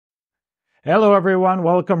Hello everyone,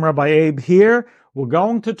 welcome. Rabbi Abe here. We're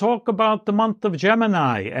going to talk about the month of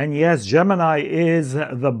Gemini. And yes, Gemini is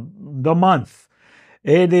the month.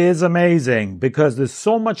 It is amazing because there's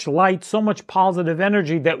so much light, so much positive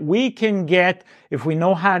energy that we can get if we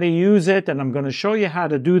know how to use it. And I'm going to show you how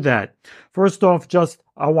to do that. First off,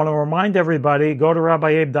 I want to remind everybody, go to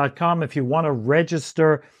rabbieabe.com if you want to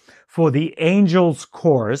register for the Angels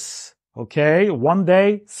course. Okay, one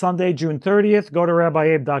day, Sunday, June 30th, go to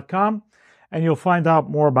rabbieabe.com. And you'll find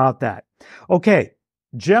out more about that. Okay,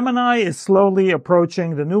 Gemini is slowly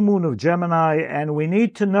approaching the new moon of Gemini, and we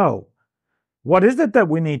need to know, what is it that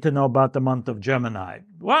we need to know about the month of Gemini?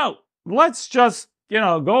 Well, let's just,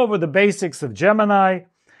 go over the basics of Gemini.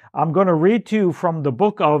 I'm going to read to you from the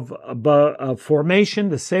book of Formation,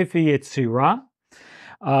 the Sefer Yetzirah.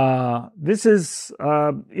 This is,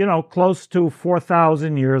 close to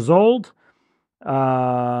 4,000 years old.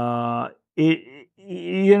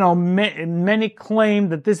 Many claim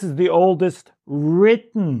that this is the oldest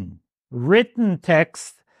written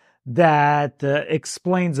text that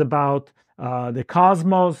explains about the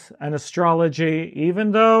cosmos and astrology,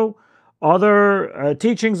 even though other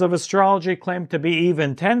teachings of astrology claim to be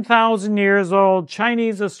even 10,000 years old,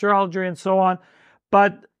 Chinese astrology and so on.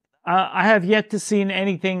 But I have yet to see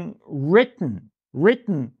anything written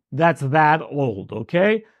that's that old,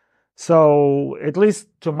 okay? So, at least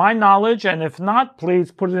to my knowledge, and if not, please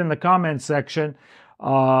put it in the comment section.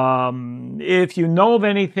 If you know of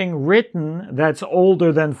anything written that's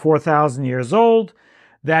older than 4,000 years old,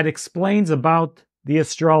 that explains about the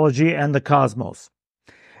astrology and the cosmos.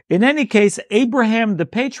 In any case, Abraham the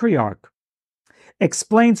patriarch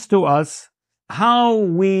explains to us how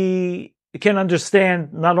we can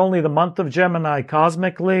understand not only the month of Gemini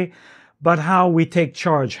cosmically, but how we take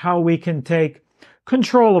charge, how we can take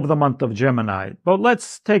control of the month of Gemini. But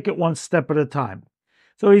let's take it one step at a time.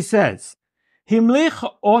 So he says, Himlich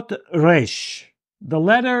ot resh, the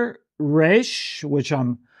letter resh, which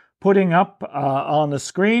I'm putting up on the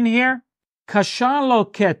screen here, kashalo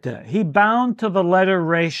kete, he bound to the letter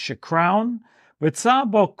resh a crown, v'tza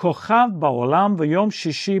bo kochav ba'olam v'yom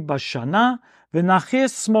shishi b'shana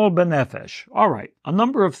v'nachis smol benefesh. All right, a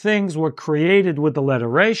number of things were created with the letter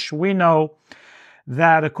resh. We know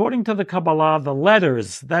that according to the Kabbalah, the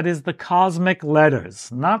letters, that is the cosmic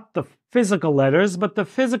letters, not the physical letters, but the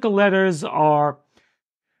physical letters are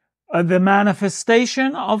the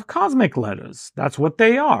manifestation of cosmic letters. That's what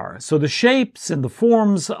they are. So the shapes and the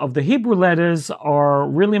forms of the Hebrew letters are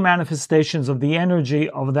really manifestations of the energy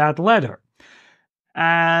of that letter.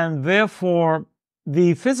 And therefore,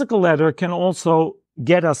 the physical letter can also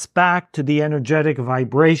get us back to the energetic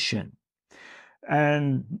vibration.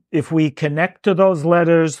 And if we connect to those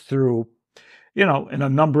letters through, in a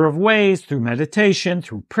number of ways, through meditation,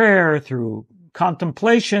 through prayer, through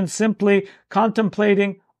contemplation, simply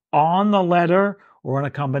contemplating on the letter or on a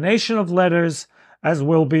combination of letters, as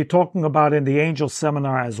we'll be talking about in the Angel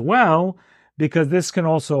Seminar as well, because this can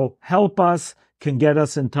also help us, can get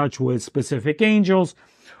us in touch with specific angels,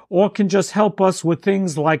 or can just help us with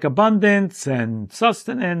things like abundance and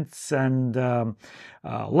sustenance and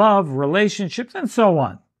love, relationships, and so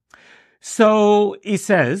on. So he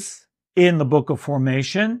says in the book of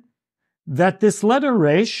Formation that this letter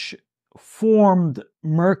Resh formed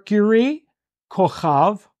Mercury,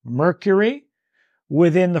 Kochav, Mercury,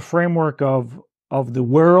 within the framework of the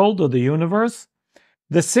world or the universe.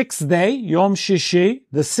 The sixth day, Yom Shishi,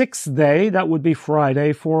 the sixth day, that would be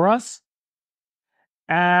Friday for us.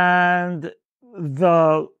 And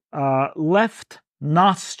the left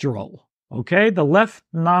nostril, okay? The left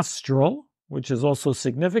nostril, which is also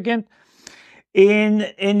significant in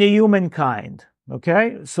the humankind,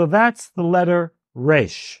 okay? So that's the letter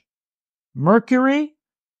Resh. Mercury,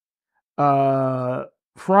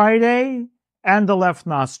 Friday, and the left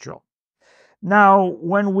nostril. Now,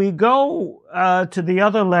 when we go to the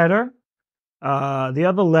other letter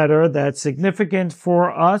that's significant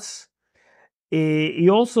for us, he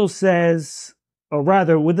also says, or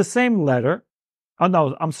rather, with the same letter,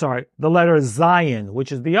 the letter Zion,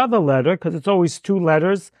 which is the other letter, because it's always two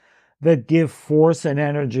letters that give force and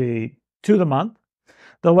energy to the month.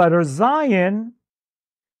 The letter Zion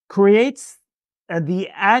creates the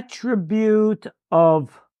attribute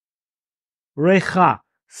of recha,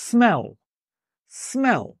 smell.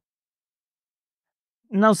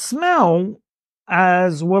 Now, smell,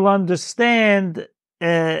 as we'll understand,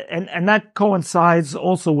 and that coincides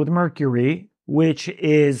also with Mercury, which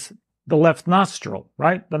is the left nostril,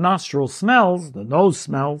 right? The nostril smells, the nose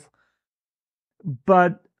smells,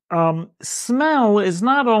 but smell is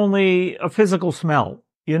not only a physical smell.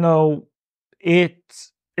 It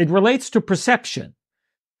relates to perception.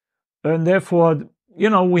 And therefore,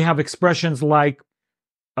 we have expressions like,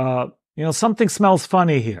 something smells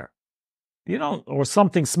funny here, or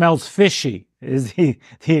something smells fishy is the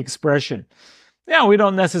expression. Yeah, we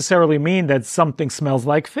don't necessarily mean that something smells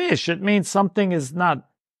like fish. It means something is not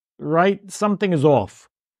right. Something is off.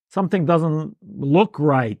 Something doesn't look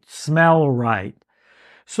right, smell right.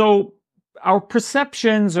 So our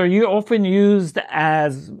perceptions are often used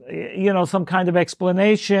as, some kind of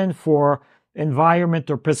explanation for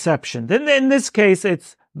environment or perception. Then in this case,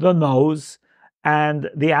 it's the nose and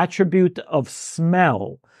the attribute of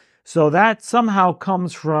smell. So that somehow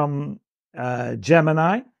comes from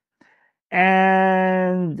Gemini.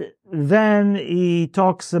 And then he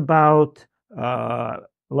talks about,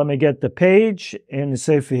 let me get the page in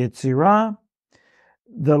Sefer Yetzirah,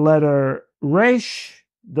 the letter Resh,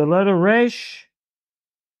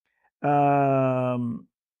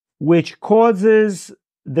 which causes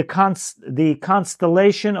the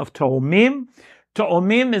constellation of To'omim.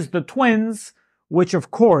 To'omim is the twins, which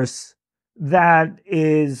of course, that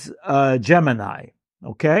is Gemini,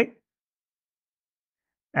 okay?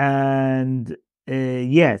 And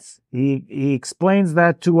yes, he explains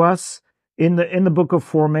that to us in the book of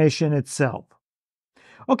formation itself.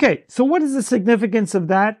 Okay, so what is the significance of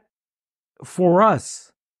that for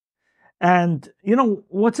us? And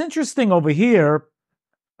what's interesting over here,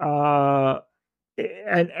 and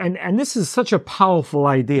this is such a powerful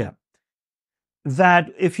idea,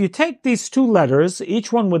 that if you take these two letters,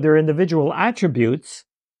 each one with their individual attributes,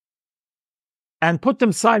 and put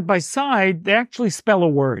them side by side, they actually spell a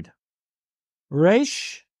word.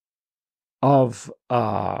 Resh of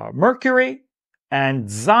Mercury and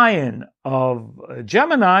Zion of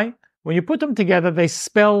Gemini, when you put them together, they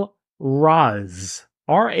spell Raz.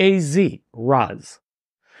 R-A-Z, Raz.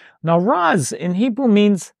 Now, Raz in Hebrew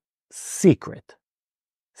means secret.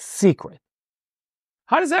 Secret.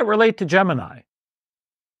 How does that relate to Gemini?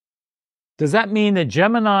 Does that mean that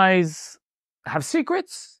Geminis have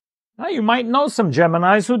secrets? Now, you might know some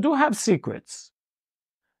Geminis who do have secrets.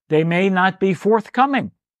 They may not be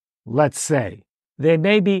forthcoming, let's say. They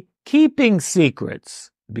may be keeping secrets,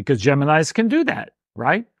 because Geminis can do that,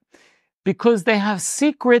 right? Because they have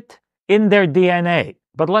secret in their DNA.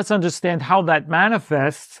 But let's understand how that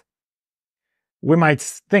manifests. We might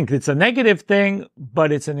think it's a negative thing,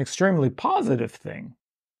 but it's an extremely positive thing.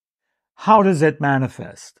 How does it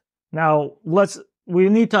manifest? Now, we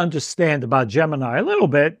need to understand about Gemini a little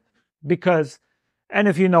bit, because, and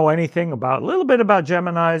if you know anything a little bit about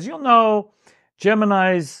Geminis, you'll know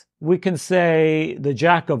Geminis, we can say the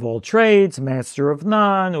jack of all trades, master of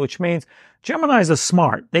none, which means Geminis are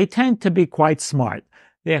smart. They tend to be quite smart.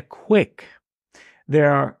 They're quick.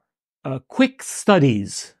 They're quick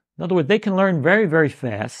studies. In other words, they can learn very, very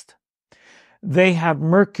fast. They have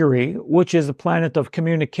Mercury, which is a planet of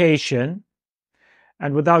communication.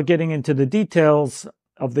 And without getting into the details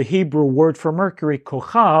of the Hebrew word for Mercury,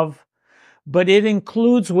 kochav, but it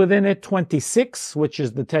includes within it 26, which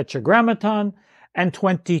is the tetragrammaton, and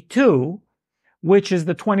 22, which is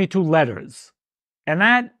the 22 letters. And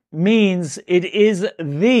that means it is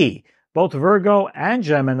both Virgo and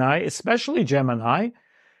Gemini, especially Gemini,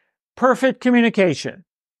 perfect communication.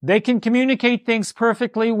 They can communicate things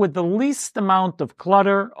perfectly with the least amount of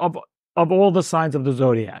clutter of all the signs of the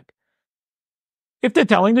zodiac. If they're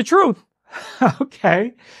telling the truth.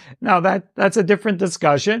 Okay. Now that's a different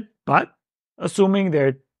discussion, but assuming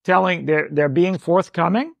they're being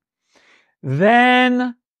forthcoming,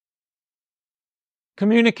 then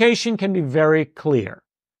communication can be very clear,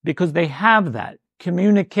 because they have that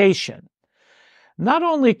communication. Not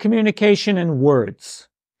only communication in words,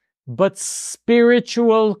 but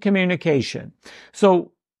spiritual communication.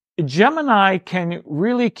 So Gemini can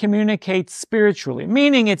really communicate spiritually,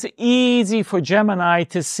 meaning it's easy for Gemini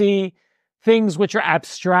to see things which are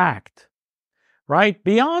abstract, right?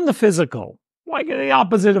 Beyond the physical, like the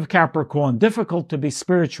opposite of Capricorn, difficult to be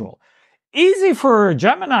spiritual. Easy for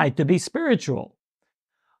Gemini to be spiritual.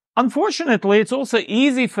 Unfortunately, it's also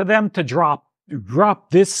easy for them to drop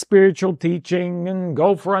this spiritual teaching and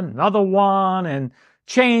go for another one and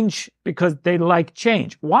change, because they like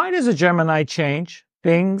change. Why does a Gemini change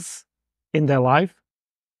things in their life?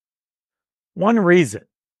 One reason.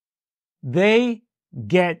 They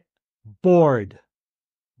get bored.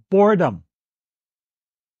 Boredom.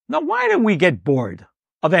 Now, why do we get bored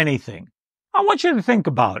of anything? I want you to think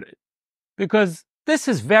about it, because this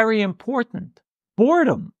is very important.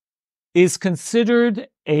 Boredom is considered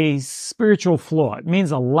a spiritual flaw. It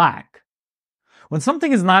means a lack. When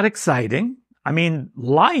something is not exciting,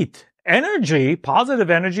 light, energy, positive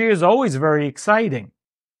energy is always very exciting.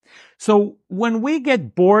 So when we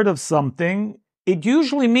get bored of something, it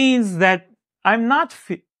usually means that I'm not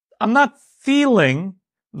feeling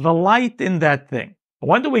the light in that thing.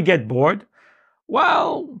 When do we get bored?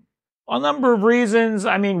 Well, a number of reasons.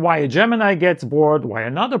 I mean, why a Gemini gets bored, why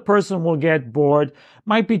another person will get bored,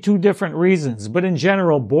 might be two different reasons. But in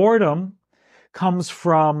general, boredom comes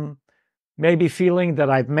from maybe feeling that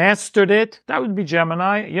I've mastered it. That would be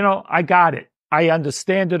Gemini. I got it. I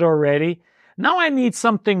understand it already. Now I need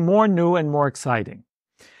something more new and more exciting.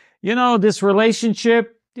 This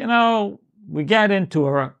relationship, we get into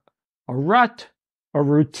a rut, a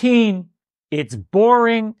routine. It's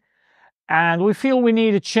boring. And we feel we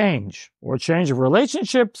need a change, or a change of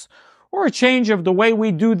relationships, or a change of the way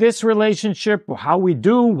we do this relationship, or how we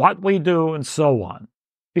do what we do, and so on.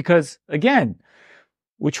 Because, again,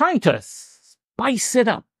 we're trying to spice it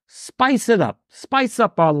up, spice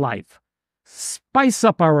up our life, spice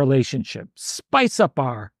up our relationship, spice up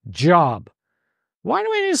our job. Why do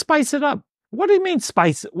we need to spice it up? What do you mean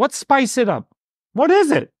spice it? What's spice it up? What is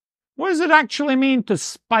it? What does it actually mean to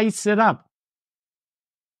spice it up?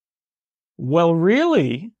 Well,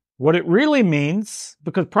 really, what it really means,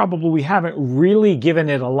 because probably we haven't really given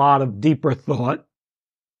it a lot of deeper thought,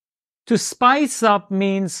 to spice up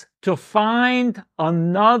means to find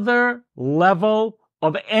another level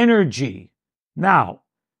of energy. Now,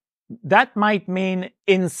 that might mean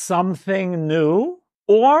in something new,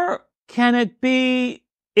 or can it be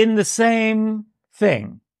in the same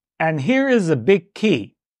thing? And here is a big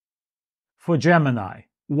key for Gemini.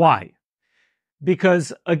 Why?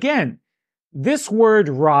 Because, again, this word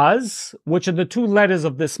Raz, which are the two letters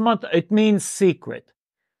of this month, it means secret.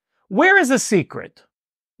 Where is a secret?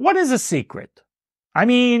 What is a secret? I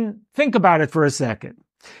mean, think about it for a second.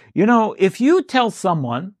 If you tell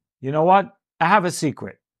someone, you know what, I have a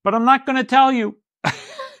secret, but I'm not going to tell you.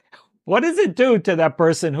 What does it do to that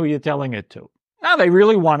person who you're telling it to? Now they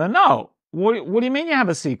really want to know. What do you mean you have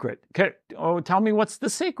a secret? Tell me what's the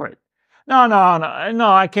secret. No,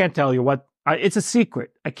 I can't tell you what. It's a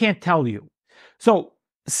secret. I can't tell you. So,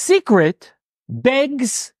 secret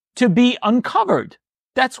begs to be uncovered.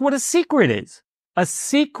 That's what a secret is. A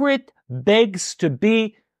secret begs to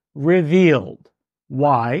be revealed.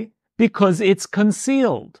 Why? Because it's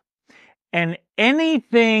concealed. And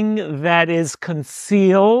anything that is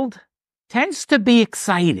concealed tends to be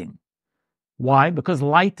exciting. Why? Because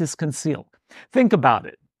light is concealed. Think about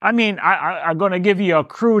it. I mean, I'm going to give you a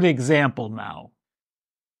crude example now.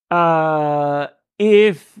 And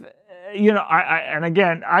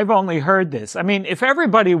again, I've only heard this. I mean, if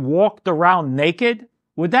everybody walked around naked,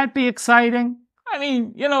 would that be exciting? I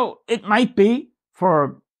mean, it might be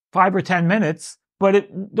for 5 or 10 minutes, but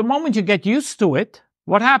the moment you get used to it,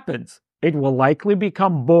 what happens? It will likely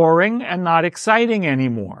become boring and not exciting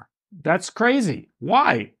anymore. That's crazy.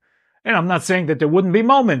 Why? And I'm not saying that there wouldn't be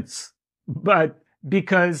moments, but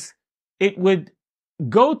because it would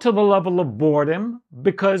go to the level of boredom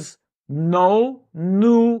because no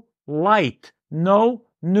new light, no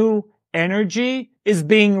new energy is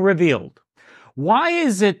being revealed. Why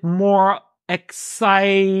is it more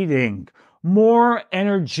exciting, more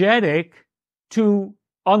energetic to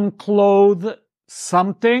unclothe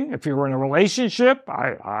something? If you're in a relationship,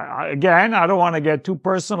 I don't want to get too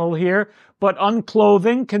personal here, but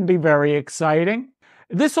unclothing can be very exciting.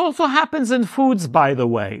 This also happens in foods, by the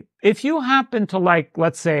way. If you happen to like,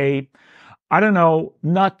 let's say,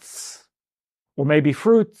 nuts or maybe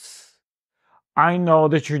fruits, I know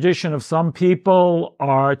the tradition of some people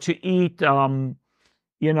are to eat,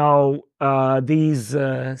 these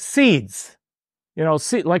seeds.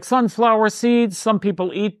 Like sunflower seeds. Some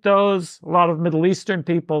people eat those. A lot of Middle Eastern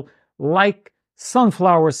people like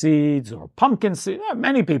sunflower seeds or pumpkin seeds.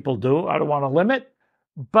 Many people do. I don't want to limit.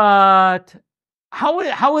 But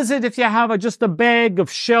how is it if you have just a bag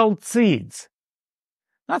of shelled seeds?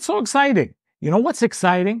 Not so exciting. You know what's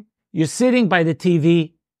exciting? You're sitting by the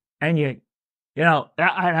TV and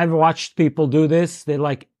I've watched people do this. They're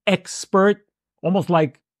like expert, almost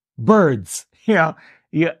like birds. You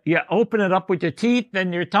open it up with your teeth,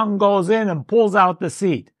 then your tongue goes in and pulls out the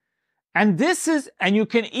seed. And you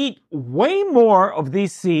can eat way more of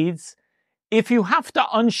these seeds if you have to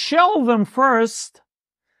unshell them first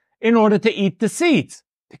in order to eat the seeds,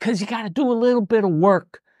 because you got to do a little bit of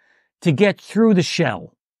work to get through the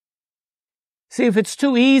shell. See, if it's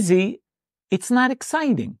too easy, it's not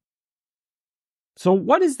exciting. So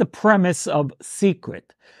what is the premise of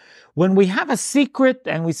secret? When we have a secret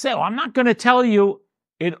and we say, I'm not going to tell you,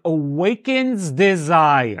 it awakens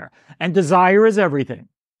desire. And desire is everything.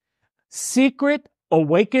 Secret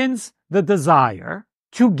awakens the desire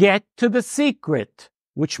to get to the secret,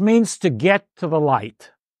 which means to get to the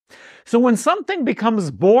light. So when something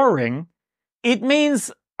becomes boring, it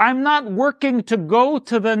means I'm not working to go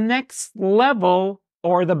to the next level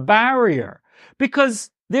or the barrier, because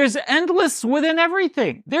there's endless within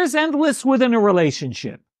everything. There's endless within a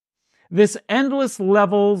relationship. There's endless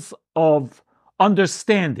levels of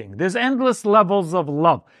understanding. There's endless levels of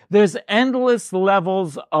love. There's endless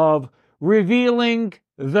levels of revealing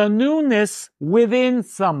the newness within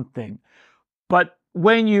something. But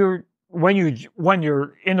when you're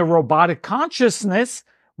in a robotic consciousness,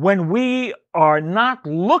 when we are not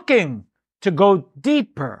looking to go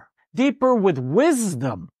deeper with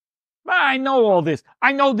wisdom, I know all this.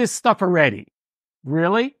 I know this stuff already.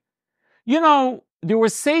 Really? There were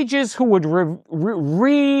sages who would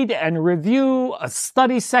read and review a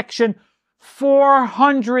study section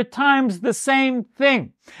 400 times the same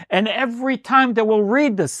thing. And every time they will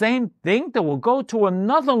read the same thing, they will go to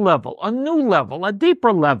another level, a new level, a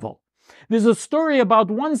deeper level. There's a story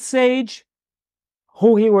about one sage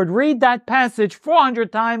who he would read that passage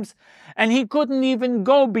 400 times, and he couldn't even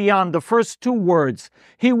go beyond the first 2 words.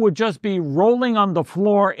 He would just be rolling on the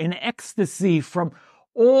floor in ecstasy from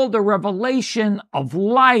all the revelation of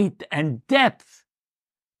light and depth,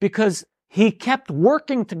 because he kept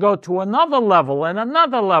working to go to another level and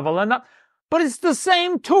another level, but it's the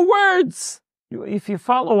same 2 words. If you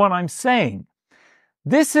follow what I'm saying,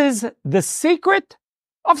 this is the secret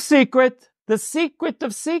of secret, the secret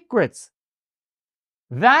of secrets.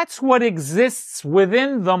 That's what exists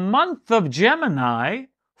within the month of Gemini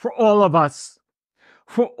for all of us.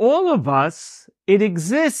 For all of us, it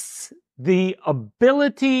exists the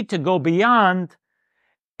ability to go beyond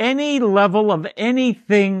any level of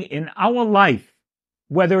anything in our life,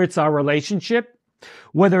 whether it's our relationship,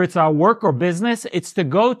 whether it's our work or business. It's to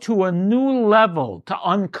go to a new level, to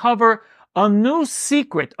uncover a new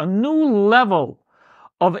secret, a new level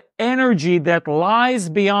of energy that lies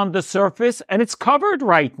beyond the surface, and it's covered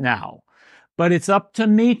right now. But it's up to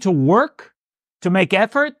me to work, to make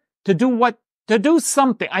effort, to do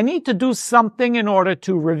something. I need to do something in order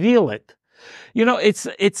to reveal it.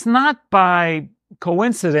 It's not by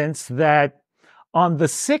coincidence that on the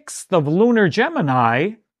 6th of lunar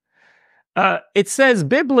Gemini, it says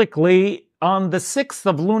biblically on the 6th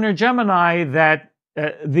of lunar Gemini that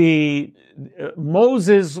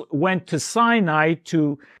Moses went to Sinai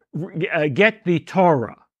to get the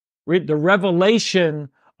Torah, the revelation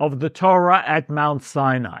of the Torah at Mount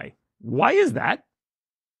Sinai. Why is that?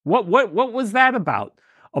 What was that about?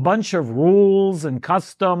 A bunch of rules and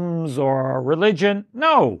customs or religion?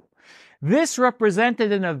 No. This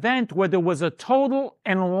represented an event where there was a total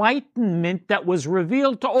enlightenment that was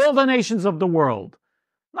revealed to all the nations of the world.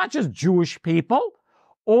 Not just Jewish people.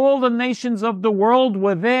 All the nations of the world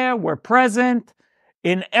were there, were present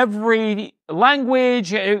in every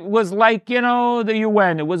language. It was like, the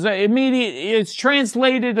UN. It was immediate. It's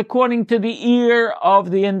translated according to the ear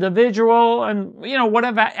of the individual and,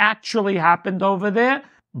 whatever actually happened over there.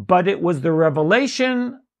 But it was the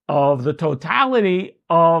revelation of the totality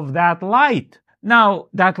of that light. Now,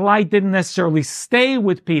 that light didn't necessarily stay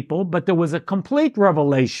with people, but there was a complete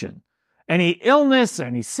revelation. Any illness,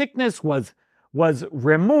 any sickness was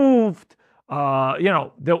removed.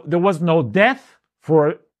 There was no death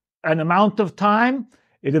for an amount of time.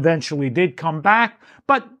 It eventually did come back.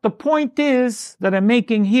 But the point is that I'm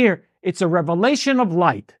making here, it's a revelation of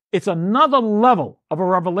light. It's another level of a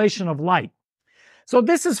revelation of light. So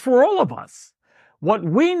this is for all of us. What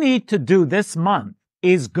we need to do this month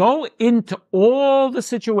is go into all the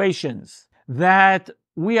situations that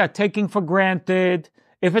we are taking for granted.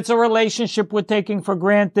 If it's a relationship we're taking for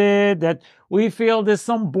granted, that we feel there's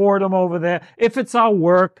some boredom over there. If it's our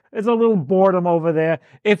work, there's a little boredom over there.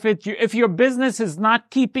 If your business is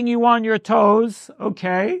not keeping you on your toes,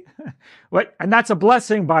 okay? And that's a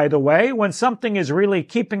blessing, by the way, when something is really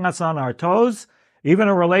keeping us on our toes, even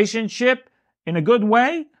a relationship in a good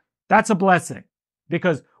way, that's a blessing.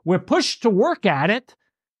 Because we're pushed to work at it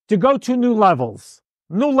to go to new levels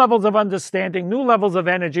of understanding, new levels of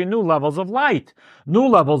energy, new levels of light, new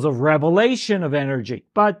levels of revelation of energy.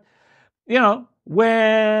 But,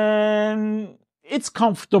 when it's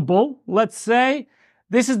comfortable, let's say,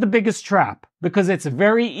 this is the biggest trap, because it's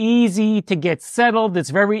very easy to get settled. It's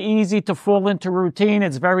very easy to fall into routine.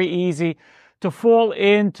 It's very easy to fall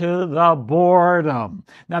into the boredom.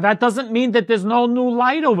 Now, that doesn't mean that there's no new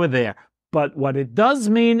light over there. But what it does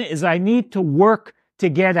mean is I need to work to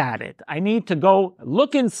get at it. I need to go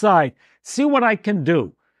look inside, see what I can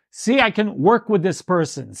do. See, I can work with this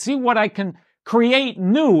person. See what I can create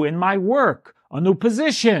new in my work, a new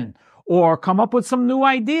position, or come up with some new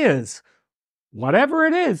ideas. Whatever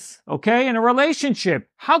it is, okay, in a relationship.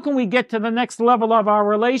 How can we get to the next level of our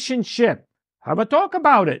relationship? How about talk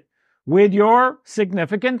about it? with your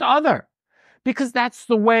significant other. Because that's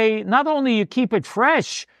the way, not only you keep it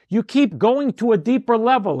fresh, you keep going to a deeper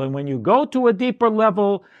level. And when you go to a deeper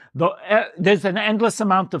level, there's an endless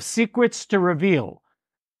amount of secrets to reveal.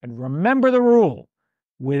 And remember the rule,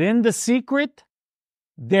 within the secret,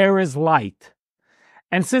 there is light.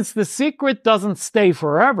 And since the secret doesn't stay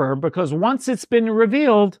forever, because once it's been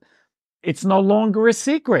revealed, it's no longer a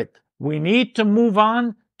secret. We need to move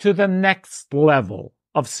on to the next level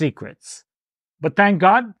of secrets. But thank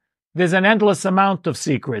God, there's an endless amount of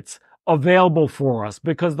secrets available for us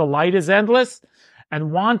because the light is endless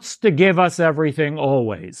and wants to give us everything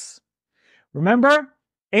always. Remember,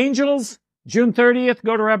 angels, June 30th,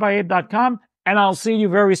 go to RabbiAbe.com, and I'll see you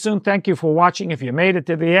very soon. Thank you for watching if you made it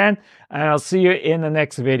to the end, and I'll see you in the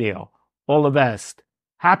next video. All the best.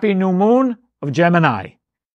 Happy new moon of Gemini.